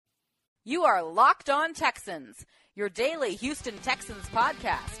You are Locked On Texans, your daily Houston Texans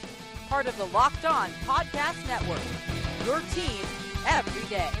podcast. Part of the Locked On Podcast Network, your team every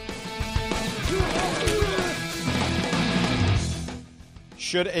day.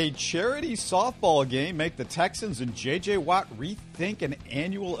 Should a charity softball game make the Texans and J.J. Watt rethink an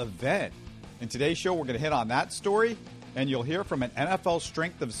annual event? In today's show, we're going to hit on that story, and you'll hear from an NFL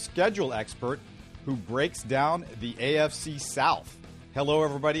strength of schedule expert who breaks down the AFC South. Hello,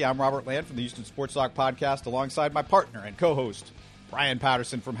 everybody. I'm Robert Land from the Houston Sports Talk Podcast, alongside my partner and co-host, Brian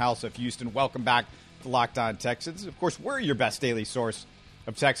Patterson from House of Houston. Welcome back to Locked On Texans. Of course, we're your best daily source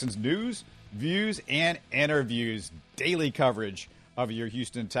of Texans news, views, and interviews. Daily coverage of your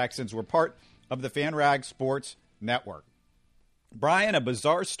Houston Texans. We're part of the FanRag Sports Network. Brian, a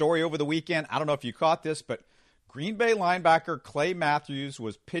bizarre story over the weekend. I don't know if you caught this, but Green Bay linebacker Clay Matthews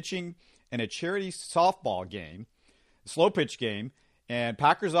was pitching in a charity softball game, slow pitch game, and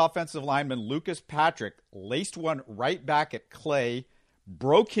Packers offensive lineman Lucas Patrick laced one right back at Clay,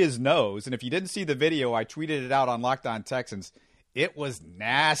 broke his nose. And if you didn't see the video, I tweeted it out on Locked On Texans. It was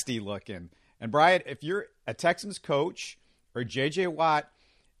nasty looking. And Brian, if you're a Texans coach or J.J. Watt,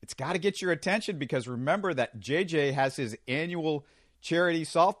 it's got to get your attention, because remember that J.J. has his annual charity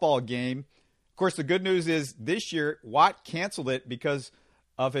softball game. Of course, the good news is this year Watt canceled it because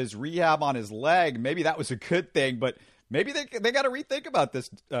of his rehab on his leg. Maybe that was a good thing, but maybe they got to rethink about this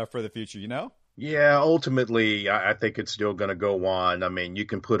for the future, you know? Yeah, ultimately, I think it's still going to go on. I mean, you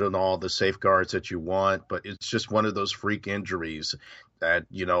can put in all the safeguards that you want, but it's just one of those freak injuries that,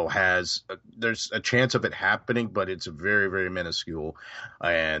 there's a chance of it happening, but it's very, very minuscule.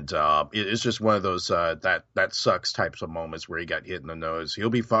 And it's just one of those that sucks types of moments where he got hit in the nose. He'll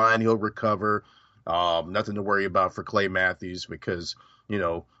be fine. He'll recover. Nothing to worry about for Clay Matthews, because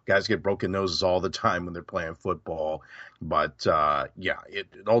guys get broken noses all the time when they're playing football. But,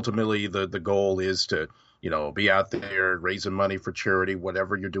 ultimately the goal is to, be out there raising money for charity,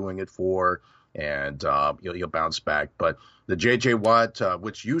 whatever you're doing it for, and you'll bounce back. But the J.J. Watt,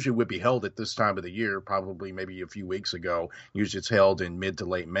 which usually would be held at this time of the year, probably maybe a few weeks ago, usually it's held in mid to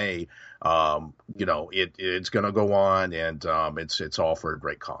late May, it's going to go on, and it's all for a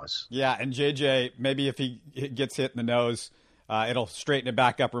great cause. Yeah, and J.J., maybe if he gets hit in the nose, it'll straighten it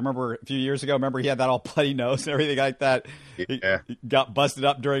back up. Remember a few years ago, he had that all bloody nose and everything like that. Yeah. He got busted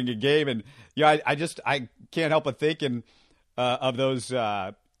up during a game. And I can't help but thinking of those.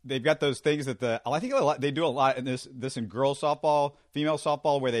 They've got those things that I think they do a lot in this in girls softball, female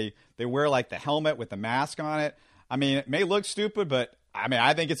softball, where they wear like the helmet with the mask on it. I mean, it may look stupid, but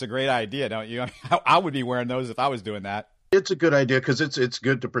I think it's a great idea, don't you? I would be wearing those if I was doing that. It's a good idea, because it's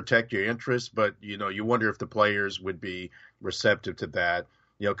good to protect your interests, but you wonder if the players would be receptive to that,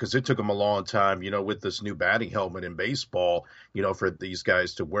 because it took them a long time, with this new batting helmet in baseball, for these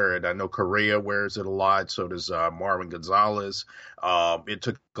guys to wear it. I know Correa wears it a lot, so does Marwin Gonzalez. It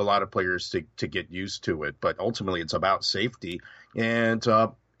took a lot of players to get used to it, but ultimately it's about safety, and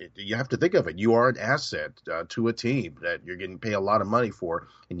you have to think of it. You are an asset to a team that you're getting paid a lot of money for,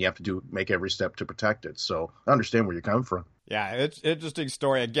 and you have to make every step to protect it. So I understand where you're coming from. Yeah, it's an interesting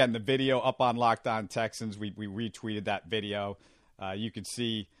story. Again, the video up on Locked On Texans. We retweeted that video. You can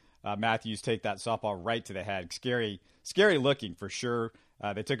see Matthews take that softball right to the head. Scary looking for sure.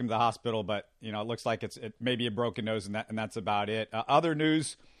 They took him to the hospital, but it looks like it may be a broken nose, and that's about it. Other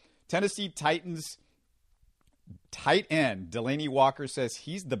news: Tennessee Titans tight end Delanie Walker says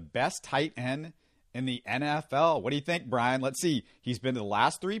he's the best tight end in the NFL. What do you think, Brian? Let's see. He's been to the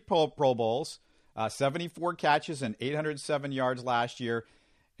last 3 Pro Bowls, 74 catches and 807 yards last year.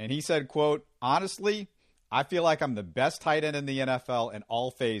 And he said, quote, "Honestly, I feel like I'm the best tight end in the NFL in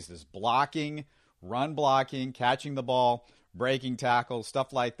all phases: blocking, run blocking, catching the ball, breaking tackles,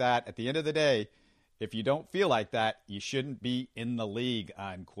 stuff like that. At the end of the day, if you don't feel like that, you shouldn't be in the league,"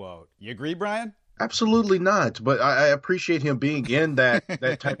 unquote. You agree, Brian? Absolutely not. But I appreciate him being in that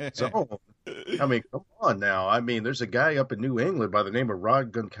type of zone. I mean, come on now. I mean, there's a guy up in New England by the name of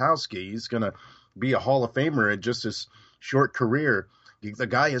Rob Gronkowski. He's going to be a Hall of Famer in just his short career. The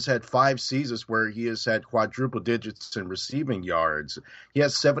guy has had 5 seasons where he has had quadruple digits in receiving yards. He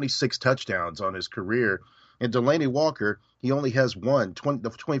has 76 touchdowns on his career. And Delanie Walker, he only has the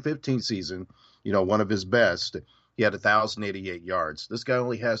 2015 season, one of his best. He had 1,088 yards. This guy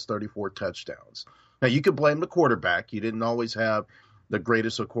only has 34 touchdowns. Now, you could blame the quarterback. He didn't always have the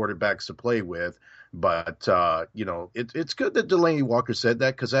greatest of quarterbacks to play with. But, it's good that Delanie Walker said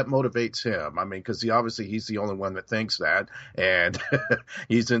that, because that motivates him. I mean, because he's the only one that thinks that. And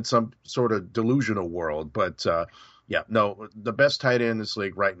he's in some sort of delusional world. But, Yeah, no, the best tight end in this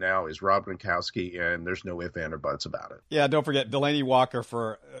league right now is Rob Gronkowski, and there's no ifs, ands, or buts about it. Yeah, don't forget Delanie Walker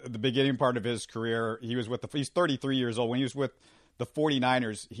for the beginning part of his career. He's 33 years old. When he was with the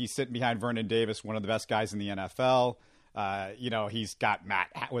 49ers, he's sitting behind Vernon Davis, one of the best guys in the NFL. He's got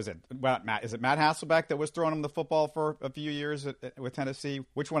Matt Hasselbeck that was throwing him the football for a few years with Tennessee?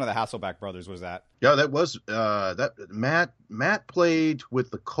 Which one of the Hasselbeck brothers was that? Yeah, that was that Matt played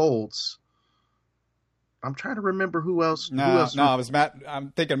with the Colts. I'm trying to remember who else. No, it was Matt.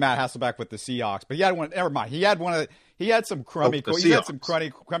 I'm thinking Matt Hasselbeck with the Seahawks, but he had one. Never mind. He had some crummy. He had some crummy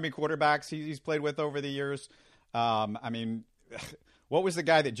quarterbacks he's played with over the years. What was the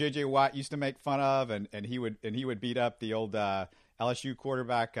guy that J.J. Watt used to make fun of, and he would beat up the old LSU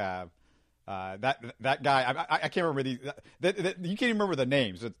quarterback? That guy. I can't remember you can't even remember the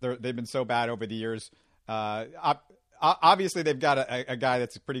names. They've been so bad over the years. Obviously, they've got a guy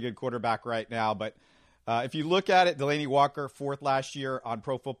that's a pretty good quarterback right now, but. If you look at it, Delanie Walker, 4th last year on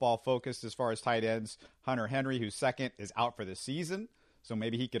Pro Football Focus as far as tight ends. Hunter Henry, who's 2nd, is out for the season. So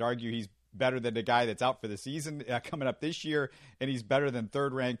maybe he could argue he's better than the guy that's out for the season coming up this year. And he's better than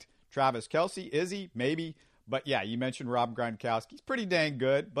 3rd-ranked Travis Kelce. Is he? Maybe. But, yeah, you mentioned Rob Gronkowski. He's pretty dang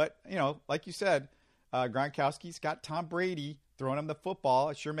good. But, like you said, Gronkowski's got Tom Brady throwing him the football.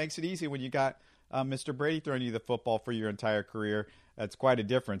 It sure makes it easy when you got Mr. Brady throwing you the football for your entire career. That's quite a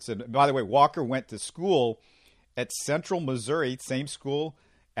difference. And by the way, Walker went to school at Central Missouri, same school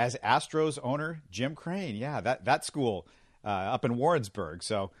as Astros owner Jim Crane. Yeah, that school up in Warrensburg.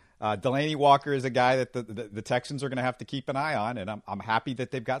 So Delanie Walker is a guy that the Texans are going to have to keep an eye on, and I'm happy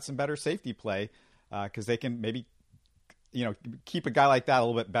that they've got some better safety play because they can maybe keep a guy like that a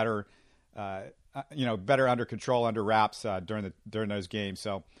little bit better, better under control, under wraps during those games.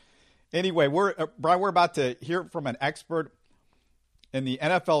 So anyway, Brian, we're about to hear from an expert in the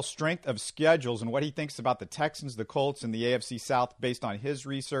NFL strength of schedules and what he thinks about the Texans, the Colts, and the AFC South based on his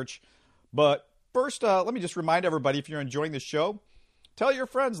research. But first, let me just remind everybody, if you're enjoying the show, tell your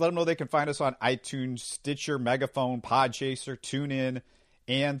friends. Let them know they can find us on iTunes, Stitcher, Megaphone, Podchaser, TuneIn,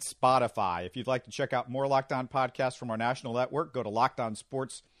 and Spotify. If you'd like to check out more Locked On podcasts from our national network, go to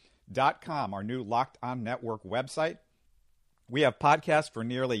LockedOnSports.com, our new Locked On Network website. We have podcasts for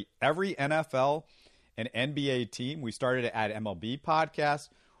nearly every NFL an NBA team. We started to add MLB podcasts.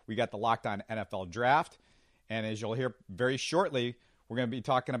 We got the Locked On NFL Draft. And as you'll hear very shortly, we're going to be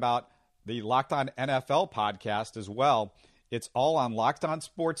talking about the Locked On NFL podcast as well. It's all on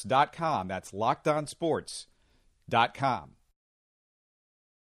LockedOnSports.com. That's LockedOnSports.com.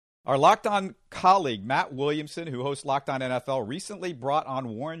 Our Locked On colleague, Matt Williamson, who hosts Locked On NFL, recently brought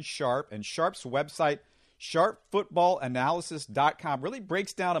on Warren Sharp, and Sharp's website, SharpFootballAnalysis.com, really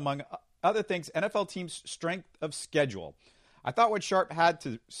breaks down, among other things, NFL teams' strength of schedule. I thought what Sharp had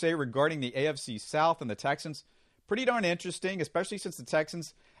to say regarding the AFC South and the Texans pretty darn interesting, especially since the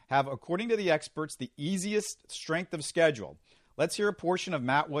Texans have, according to the experts, the easiest strength of schedule. Let's hear a portion of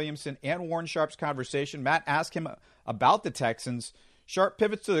Matt Williamson and Warren Sharp's conversation. Matt asked him about the Texans. Sharp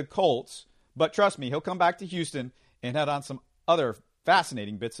pivots to the Colts, but trust me, he'll come back to Houston and head on some other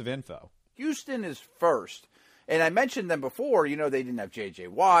fascinating bits of info. Houston is first. And I mentioned them before, they didn't have J.J.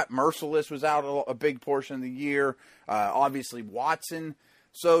 Watt. Merciless was out a big portion of the year. Obviously, Watson.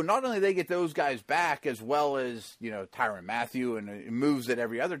 So not only they get those guys back as well as, Tyrann Mathieu and moves that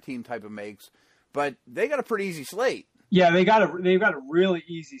every other team type of makes, but they got a pretty easy slate. Yeah, they've got a really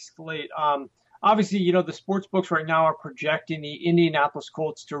easy slate. Obviously, the sports books right now are projecting the Indianapolis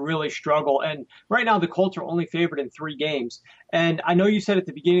Colts to really struggle. And right now, the Colts are only favored in 3 games. And I know you said at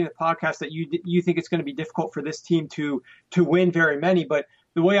the beginning of the podcast that you think it's going to be difficult for this team to win very many. But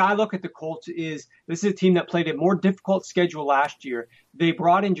the way I look at the Colts is this is a team that played a more difficult schedule last year. They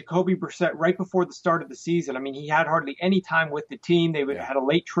brought in Jacoby Brissett right before the start of the season. I mean, he had hardly any time with the team. They had a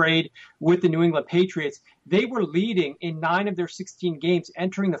late trade with the New England Patriots. They were leading in 9 of their 16 games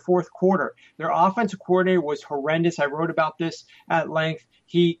entering the fourth quarter. Their offensive coordinator was horrendous. I wrote about this at length.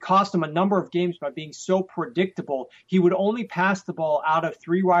 He cost them a number of games by being so predictable. He would only pass the ball out of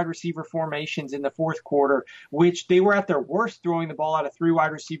 3 wide receiver formations in the fourth quarter, which they were at their worst throwing the ball out of 3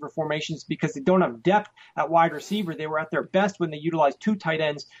 wide receiver formations because they don't have depth at wide receiver. They were at their best when they utilized 2 tight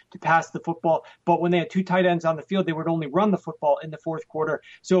ends to pass the football. But when they had 2 tight ends on the field, they would only run the football in the fourth quarter.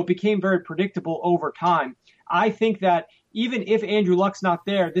 So it became very predictable over time. I think that even if Andrew Luck's not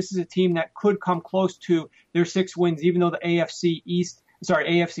there, this is a team that could come close to their 6 wins, even though the AFC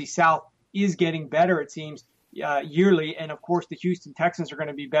South is getting better, it seems, yearly. And, of course, the Houston Texans are going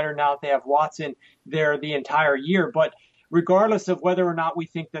to be better now that they have Watson there the entire year. But regardless of whether or not we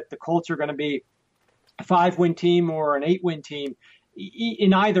think that the Colts are going to be a 5-win team or an 8-win team,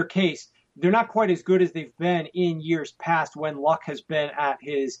 in either case, they're not quite as good as they've been in years past when Luck has been at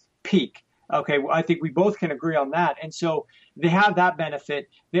his peak. Okay, I think we both can agree on that. And so they have that benefit.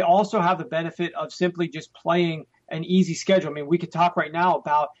 They also have the benefit of simply just playing an easy schedule. I mean, we could talk right now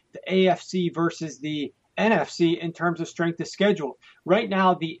about the AFC versus the NFC in terms of strength of schedule. Right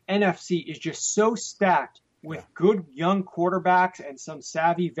now, the NFC is just so stacked with good young quarterbacks and some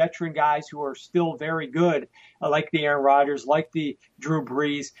savvy veteran guys who are still very good, like the Aaron Rodgers, like the Drew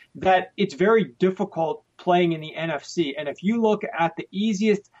Brees, that it's very difficult playing in the NFC. And if you look at the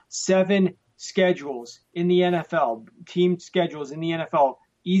easiest 7 schedules in the NFL, team schedules in the NFL,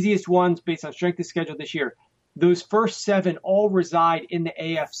 easiest ones based on strength of schedule this year, those first 7 all reside in the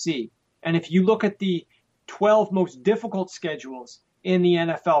AFC. And if you look at the 12 most difficult schedules in the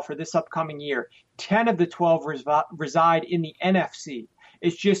NFL for this upcoming year, 10 of the 12 reside in the NFC.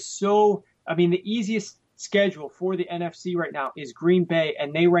 It's just so, I mean, the easiest schedule for the NFC right now is Green Bay,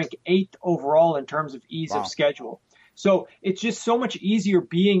 and they rank 8th overall in terms of ease of schedule. So it's just so much easier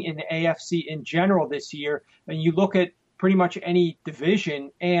being in the AFC in general this year. And you look at pretty much any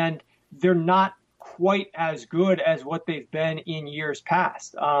division, and they're not quite as good as what they've been in years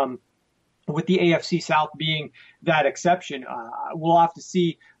past. With the AFC South being that exception, we'll have to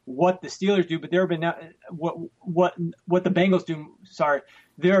see what the Steelers do. But there have been what the Bengals do. Sorry,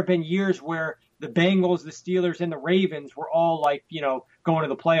 there have been years where the Bengals, the Steelers, and the Ravens were all like, going to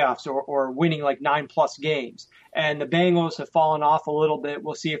the playoffs or winning like 9+ games. And the Bengals have fallen off a little bit.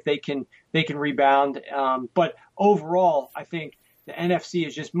 We'll see if they can rebound. But overall, I think the NFC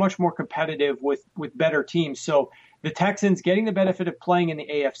is just much more competitive with better teams. So the Texans getting the benefit of playing in the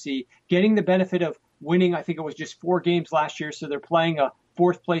AFC, getting the benefit of winning, I think it was just 4 games last year. So they're playing a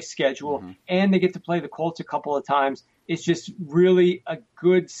 4th place schedule, and they get to play the Colts a couple of times. It's just really a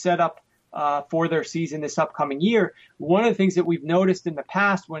good setup for their season this upcoming year. One of the things that we've noticed in the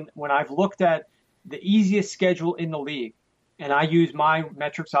past when I've looked at the easiest schedule in the league, and I use my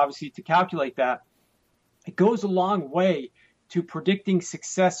metrics obviously to calculate that, it goes a long way to predicting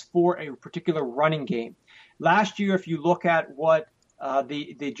success for a particular running game. Last year, if you look at what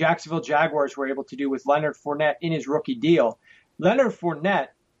the Jacksonville Jaguars were able to do with Leonard Fournette in his rookie deal, Leonard Fournette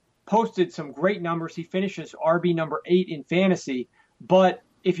posted some great numbers. He finishes RB number 8 in fantasy, but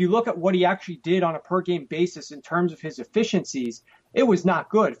if you look at what he actually did on a per-game basis in terms of his efficiencies, it was not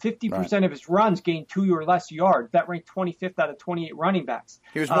good. 50% of his runs gained 2 or less yards. That ranked 25th out of 28 running backs.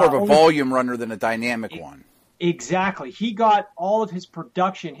 He was more of a volume runner than a dynamic one. Exactly. He got all of his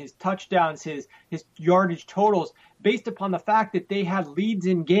production, his touchdowns, his yardage totals based upon the fact that they had leads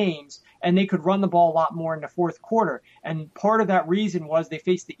in games and they could run the ball a lot more in the fourth quarter. And part of that reason was they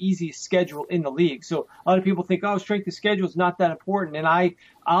faced the easiest schedule in the league. So a lot of people think, strength of schedule is not that important. And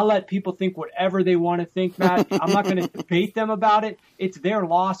I'll let people think whatever they want to think, Matt. I'm not going to debate them about it. It's their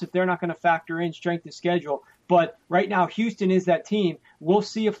loss if they're not going to factor in strength of schedule. But right now, Houston is that team. We'll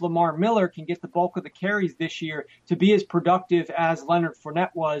see if Lamar Miller can get the bulk of the carries this year to be as productive as Leonard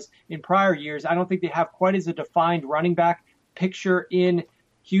Fournette was in prior years. I don't think they have quite as a defined running back picture in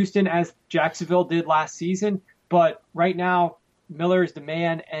Houston as Jacksonville did last season. But right now, Miller is the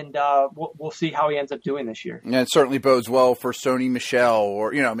man, and we'll see how he ends up doing this year. And it certainly bodes well for Sony Michel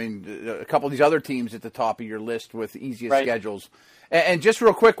or, a couple of these other teams at the top of your list with easiest schedules. And just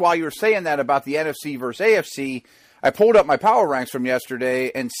real quick, while you were saying that about the NFC versus AFC, I pulled up my power ranks from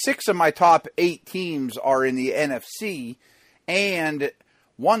yesterday, and 6 of my top 8 teams are in the NFC, and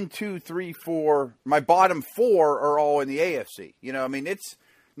 1, 2, 3, 4, my bottom 4 are all in the AFC. It's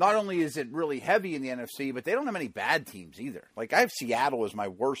not only is it really heavy in the NFC, but they don't have any bad teams either. Like, I have Seattle as my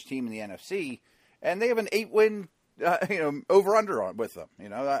worst team in the NFC, and they have an 8-win, over/under on with them.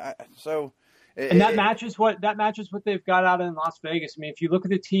 And that matches what they've got out in Las Vegas. I mean, if you look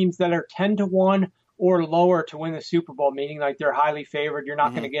at the teams that are 10-1 or lower to win the Super Bowl, meaning like they're highly favored, you're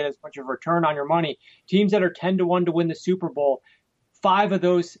not going to get as much of a return on your money. Teams that are 10-1 to win the Super Bowl, 5 of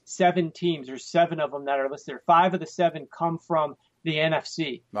those 7 teams, or 7 of them that are listed, 5 of the 7 come from the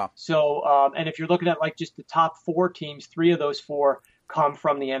NFC. Wow. So, and if you're looking at like just the top 4 teams, 3 of those 4 come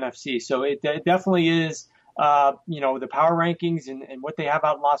from the NFC. So it definitely is. The power rankings and what they have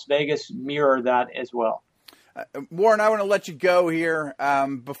out in Las Vegas mirror that as well. Warren, I want to let you go here.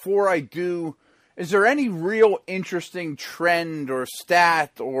 Before I do, is there any real interesting trend or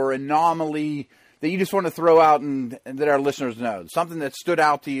stat or anomaly that you just want to throw out and that our listeners know? Something that stood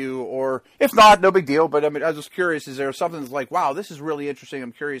out to you, or if not, no big deal. But I was just curious, is there something that's like, wow, this is really interesting.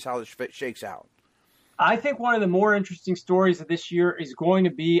 I'm curious how this shakes out. I think one of the more interesting stories of this year is going to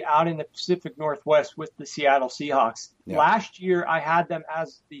be out in the Pacific Northwest with the Seattle Seahawks. Yeah. Last year, I had them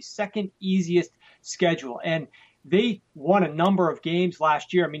as the second easiest schedule. And they won a number of games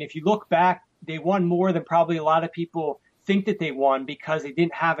last year. I mean, if you look back, they won more than probably a lot of people think that they won because they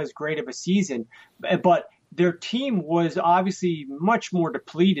didn't have as great of a season. But their team was obviously much more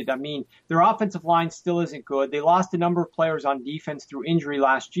depleted. I mean, their offensive line still isn't good. They lost a number of players on defense through injury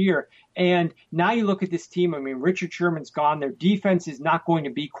last year. And now you look at this team, I mean, Richard Sherman's gone. Their defense is not going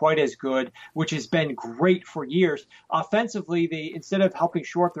to be quite as good, which has been great for years. Offensively, they, instead of helping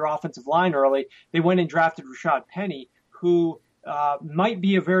shore up their offensive line early, they went and drafted Rashad Penny, who might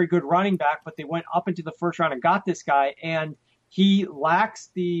be a very good running back, but they went up into the first round and got this guy. And he lacks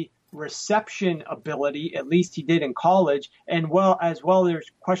the reception ability, at least he did in college, and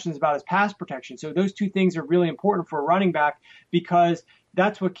there's questions about his pass protection. So those two things are really important for a running back because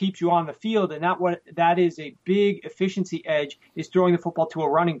that's what keeps you on the field, and that is a big efficiency edge, is throwing the football to a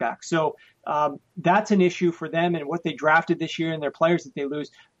running back. So that's an issue for them and what they drafted this year and their players that they lose.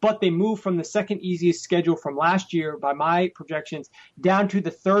 But they move from the second easiest schedule from last year, by my projections, down to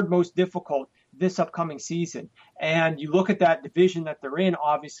the third most difficult this upcoming season. And you look at that division that they're in,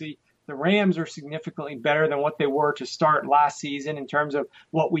 obviously the Rams are significantly better than what they were to start last season in terms of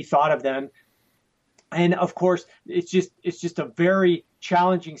what we thought of them. And of course, it's just a very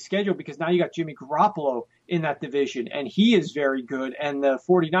challenging schedule because now you got Jimmy Garoppolo in that division, and he is very good. And the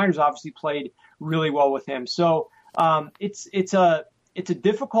 49ers obviously played really well with him. So it's a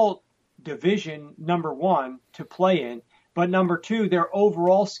difficult division, number one, to play in. But number two, their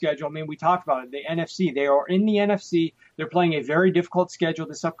overall schedule, I mean, we talked about it, the NFC. They are in the NFC. They're playing a very difficult schedule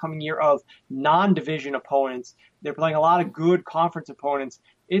this upcoming year of non-division opponents. They're playing a lot of good conference opponents.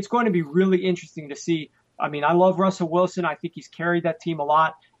 It's going to be really interesting to see. I mean, I love Russell Wilson. I think he's carried that team a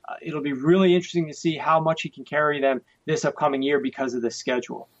lot. It'll be really interesting to see how much he can carry them this upcoming year because of the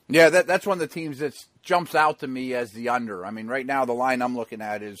schedule. Yeah, that's one of the teams that jumps out to me as the under. I mean, right now the line I'm looking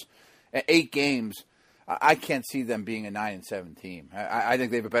at is 8 games. I can't see them being a 9-7 team. I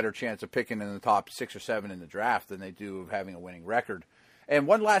think they have a better chance of picking in the top 6 or 7 in the draft than they do of having a winning record. And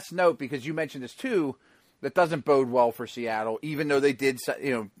one last note, because you mentioned this too, that doesn't bode well for Seattle, even though they did,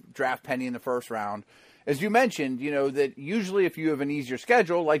 draft Penny in the first round. As you mentioned, that usually if you have an easier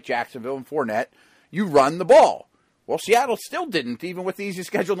schedule like Jacksonville and Fournette, you run the ball. Well, Seattle still didn't, even with the easiest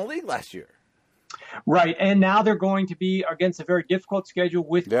schedule in the league last year. Right, and now they're going to be against a very difficult schedule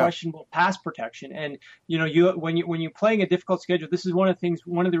with questionable pass protection. And when you're playing a difficult schedule, this is one of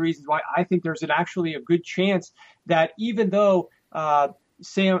the reasons why I think there's actually a good chance that even though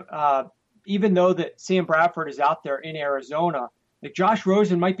Sam Bradford is out there in Arizona, like Josh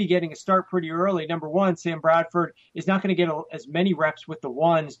Rosen might be getting a start pretty early. Number one, Sam Bradford is not going to get as many reps with the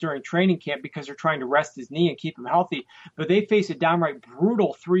ones during training camp because they're trying to rest his knee and keep him healthy. But they face a downright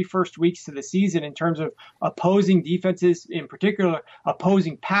brutal 3 first weeks to the season in terms of opposing defenses, in particular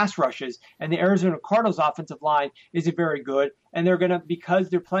opposing pass rushes. And the Arizona Cardinals offensive line isn't very good. And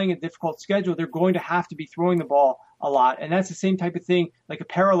because they're playing a difficult schedule, they're going to have to be throwing the ball a lot. And that's the same type of thing, like a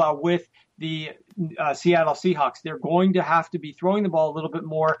parallel with the Seattle Seahawks. They're going to have to be throwing the ball a little bit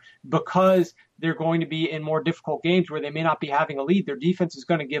more because they're going to be in more difficult games where they may not be having a lead. Their defense is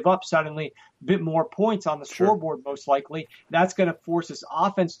going to give up suddenly a bit more points on the scoreboard, most likely. That's going to force this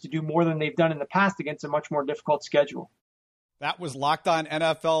offense to do more than they've done in the past against a much more difficult schedule. That was Locked On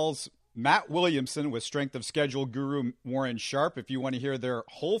NFL's Matt Williamson with strength of schedule guru Warren Sharp. If you want to hear their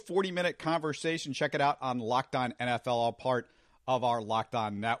whole 40-minute conversation, check it out on Locked On NFL, all part of our Locked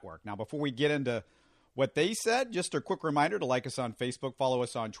On network. Now, before we get into what they said, just a quick reminder to like us on Facebook, follow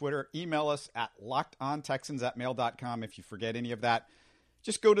us on Twitter, email us at lockedontexans@mail.com. If you forget any of that,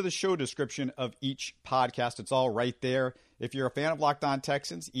 just go to the show description of each podcast. It's all right there. If you're a fan of Locked On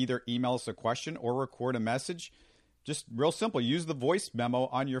Texans, either email us a question or record a message. Just real simple. Use the voice memo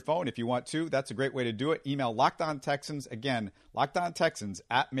on your phone if you want to. That's a great way to do it. Email Locked On Texans, again,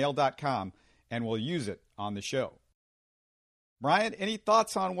 lockedontexans@mail.com, and we'll use it on the show. Brian, any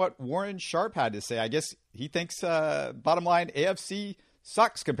thoughts on what Warren Sharp had to say? I guess he thinks, bottom line, AFC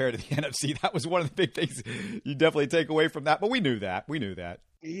sucks compared to the NFC. That was one of the big things you definitely take away from that. But we knew that.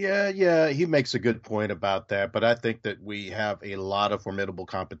 Yeah, he makes a good point about that. But I think that we have a lot of formidable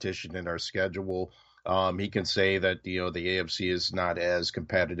competition in our schedule. He can say that, the AFC is not as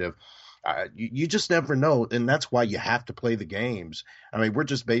competitive. You just never know, and that's why you have to play the games. I mean, we're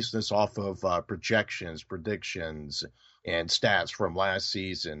just basing this off of projections, predictions, and stats from last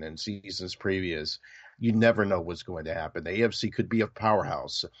season and seasons previous. You never know what's going to happen. The AFC could be a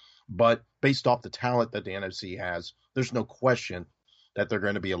powerhouse, but based off the talent that the NFC has, there's no question that they're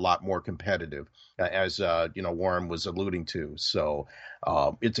going to be a lot more competitive, as Warren was alluding to. So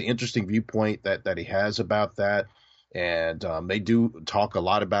it's an interesting viewpoint that he has about that. And they do talk a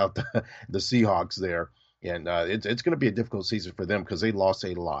lot about the Seahawks there. And it's going to be a difficult season for them because they lost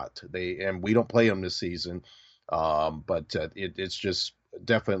a lot. And we don't play them this season, but it's just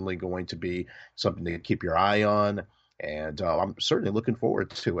definitely going to be something to keep your eye on. And I'm certainly looking forward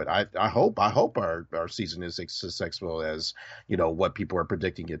to it. I hope our season is as successful as what people are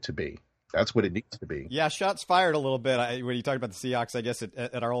predicting it to be. That's what it needs to be. Yeah, shots fired a little bit when you talked about the Seahawks, I guess,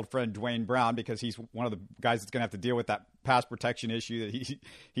 at our old friend Dwayne Brown, because he's one of the guys that's going to have to deal with that pass protection issue that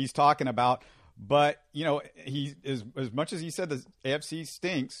he's talking about. But, he is, as much as he said the AFC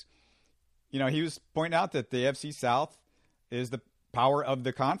stinks, he was pointing out that the AFC South is the power of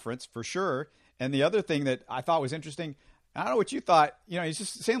the conference for sure. And the other thing that I thought was interesting, I don't know what you thought, he's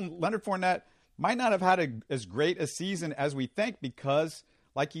just saying Leonard Fournette might not have had as great a season as we think because,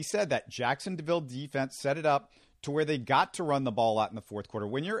 like he said, that Jacksonville defense set it up to where they got to run the ball out in the fourth quarter.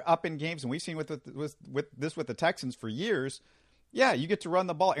 When you're up in games, and we've seen with the Texans for years, yeah, you get to run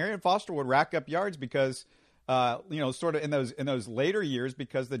the ball. Arian Foster would rack up yards because, sort of in those later years,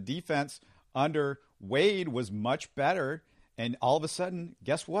 because the defense under Wade was much better. And all of a sudden,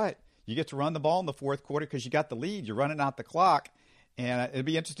 guess what? You get to run the ball in the fourth quarter because you got the lead. You're running out the clock. And it'd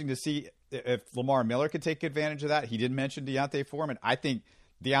be interesting to see if Lamar Miller could take advantage of that. He did mention Deontay Foreman. I think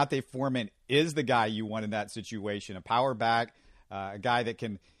Deontay Foreman is the guy you want in that situation, a power back, a guy that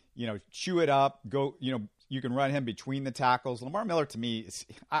can, chew it up, go, you can run him between the tackles. Lamar Miller, to me,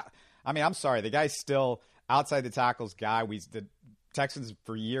 I'm sorry. The guy's still outside the tackles guy. The Texans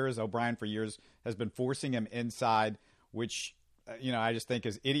for years, O'Brien for years, has been forcing him inside, which, I just think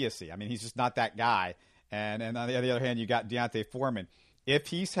is idiocy. I mean, he's just not that guy. And on the other hand, you got Deontay Foreman. If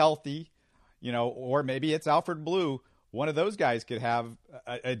he's healthy, or maybe it's Alfred Blue, one of those guys could have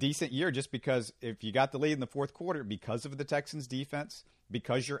a decent year just because if you got the lead in the fourth quarter because of the Texans defense,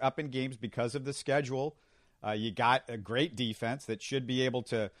 because you're up in games, because of the schedule, you got a great defense that should be able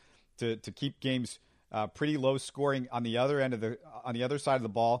to keep games pretty low scoring on the other side of the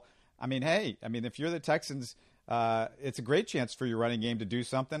ball. I mean, if you're the Texans, it's a great chance for your running game to do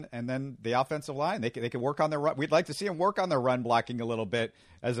something. And then the offensive line, they can work on their run. We'd like to see them work on their run blocking a little bit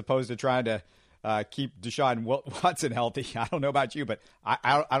as opposed to trying to keep Deshaun Watson healthy. I don't know about you, but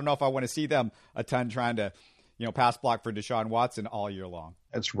I don't know if I want to see them a ton trying to, pass block for Deshaun Watson all year long.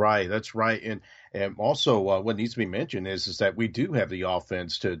 That's right. And also what needs to be mentioned is that we do have the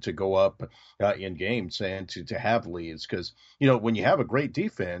offense to go up in games and to have leads because, when you have a great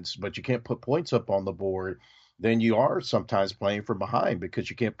defense, but you can't put points up on the board, then you are sometimes playing from behind because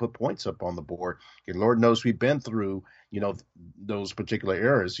you can't put points up on the board. And Lord knows we've been through, those particular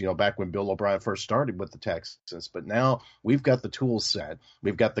eras, back when Bill O'Brien first started with the Texans. But now we've got the tool set.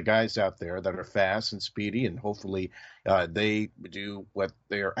 We've got the guys out there that are fast and speedy, and hopefully they do what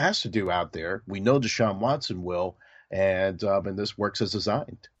they are asked to do out there. We know Deshaun Watson will, and this works as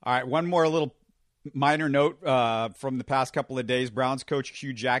designed. All right, one more little minor note from the past couple of days. Browns coach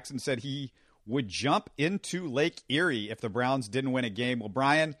Hugh Jackson said he would jump into Lake Erie if the Browns didn't win a game. Well,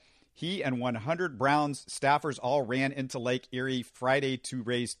 Brian, he and 100 Browns staffers all ran into Lake Erie Friday to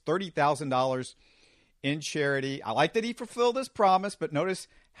raise $30,000 in charity. I like that he fulfilled his promise, but notice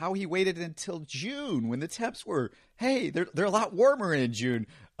how he waited until June when the temps were, they're a lot warmer in June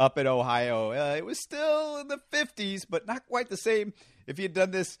up in Ohio. It was still in the 50s, but not quite the same if he had done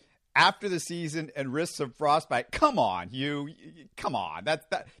this after the season and risk some frostbite. Come on, come on.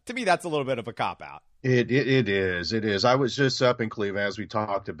 That to me, that's a little bit of a cop-out. It is. I was just up in Cleveland as we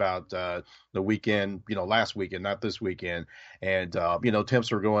talked about the weekend, last weekend, not this weekend. And,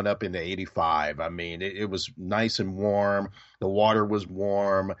 temps were going up into 85. I mean, it was nice and warm. The water was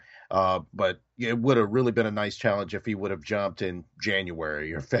warm. But it would have really been a nice challenge if he would have jumped in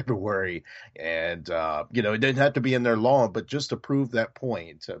January or February. And, it didn't have to be in there long, but just to prove that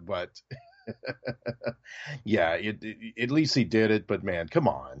point. But yeah, at least he did it. But man, come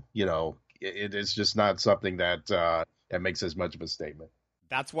on, it's just not something that makes as much of a statement.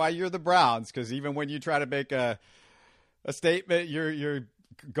 That's why you're the Browns, because even when you try to make a statement, you're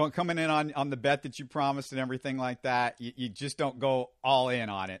coming in on the bet that you promised and everything like that. You just don't go all in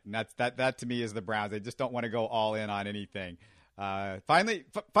on it, and that to me is the Browns. They just don't want to go all in on anything. Finally,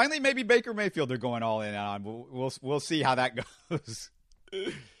 maybe Baker Mayfield they're going all in on. We'll see how that goes.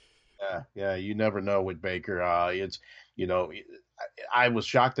 Yeah, you never know with Baker. I was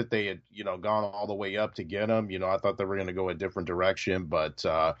shocked that they had, gone all the way up to get him. I thought they were going to go a different direction, but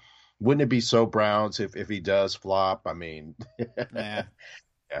wouldn't it be so Browns if he does flop? I mean, yeah.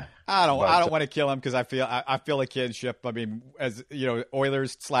 I don't want to kill him because I feel a kinship. I mean, as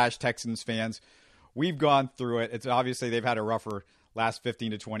Oilers / Texans fans, we've gone through it. It's obviously they've had a rougher last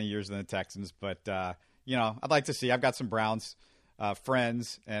 15 to 20 years than the Texans, but I'd like to see. I've got some Browns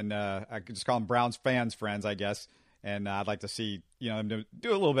friends, and I could just call them Browns fans friends, I guess. And I'd like to see them do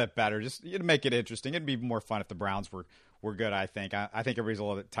a little bit better, just to make it interesting. It'd be more fun if the Browns were good. I think. I think everybody's a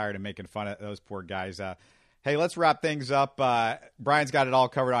little bit tired of making fun of those poor guys. Hey, let's wrap things up. Brian's got it all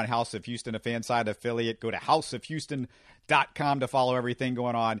covered on House of Houston, a FanSide affiliate. Go to houseofhouston.com to follow everything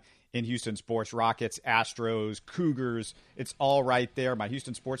going on in Houston sports. Rockets, Astros, Cougars. It's all right there. My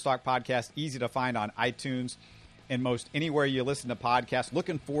Houston Sports Talk podcast, easy to find on iTunes and most anywhere you listen to podcasts.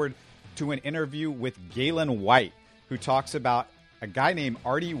 Looking forward to an interview with Galen White, who talks about a guy named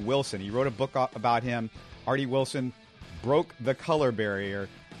Artie Wilson. He wrote a book about him. Artie Wilson broke the color barrier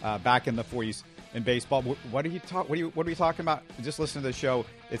back in the 40s. In baseball. What are we talking about? Just listen to the show.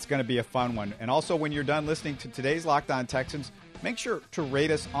 It's going to be a fun one. And also, when you're done listening to today's Locked On Texans, make sure to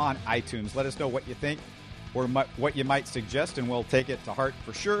rate us on iTunes. Let us know what you think or what you might suggest, and we'll take it to heart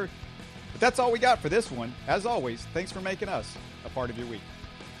for sure. But that's all we got for this one. As always, thanks for making us a part of your week.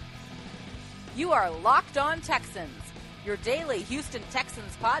 You are Locked On Texans, your daily Houston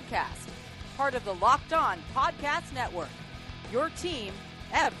Texans podcast. Part of the Locked On Podcast Network, your team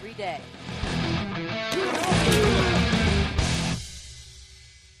every day.